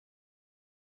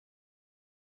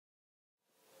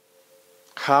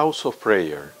House of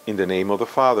Prayer, in the name of the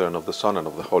Father, and of the Son, and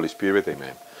of the Holy Spirit,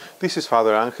 Amen. This is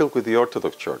Father Angel with the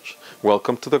Orthodox Church.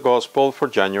 Welcome to the Gospel for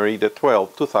January the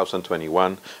 12th,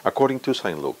 2021, according to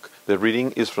St. Luke. The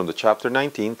reading is from the chapter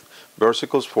 19,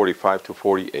 verses 45 to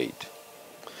 48.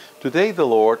 Today the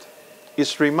Lord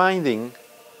is reminding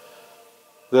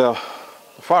the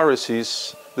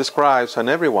Pharisees, the scribes, and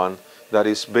everyone that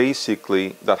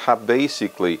have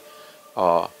basically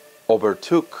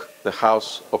overtook the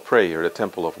house of prayer, the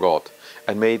temple of God,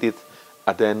 and made it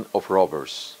a den of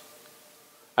robbers.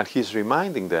 And he's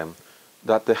reminding them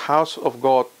that the house of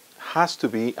God has to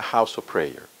be a house of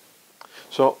prayer.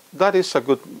 So that is a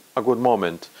good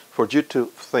moment for you to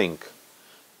think,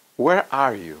 where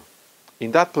are you?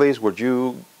 In that place where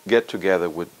you get together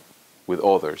with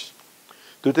others,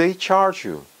 do they charge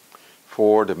you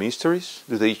for the mysteries?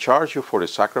 Do they charge you for the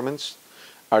sacraments?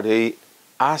 Are they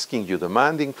asking you,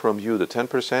 demanding from you the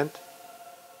 10%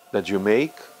 that you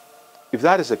make? If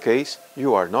that is the case,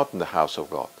 you are not in the house of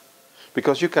God.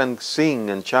 Because you can sing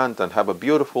and chant and have a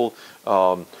beautiful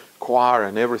choir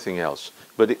and everything else.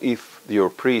 But if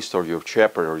your priest or your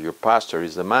shepherd or your pastor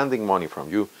is demanding money from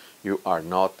you, you are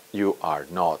not in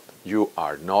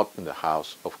the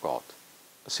house of God.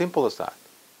 As simple as that.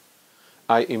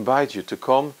 I invite you to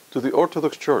come to the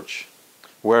Orthodox Church,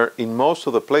 where in most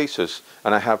of the places,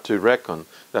 and I have to reckon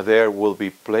that there will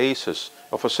be places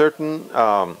of a certain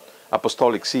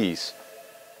apostolic sees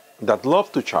that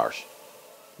love to charge.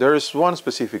 There is one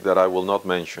specific that I will not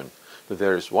mention, but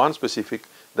there is one specific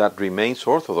that remains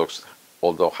Orthodox,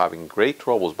 although having great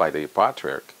troubles by the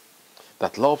Patriarch,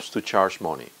 that loves to charge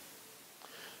money.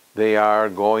 They are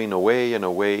going away and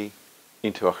away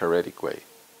into a heretic way.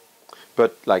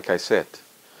 But like I said,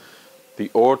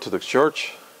 the Orthodox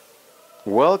Church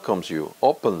welcomes you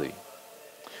openly.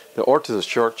 The Orthodox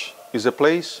Church is a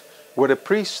place where the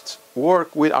priests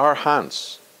work with our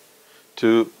hands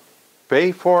to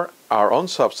pay for our own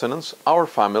subsistence, our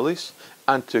families,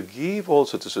 and to give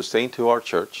also to sustain to our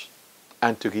church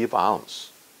and to give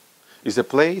alms. It's a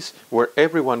place where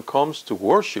everyone comes to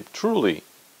worship truly,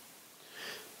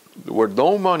 where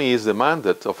no money is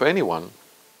demanded of anyone,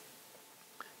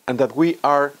 and that we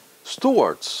are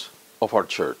stewards of our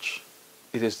church.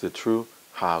 It is the true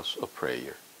house of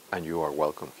prayer, and you are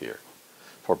welcome here.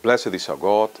 For blessed is our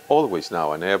God, always,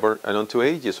 now, and ever, and unto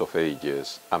ages of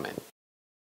ages. Amen.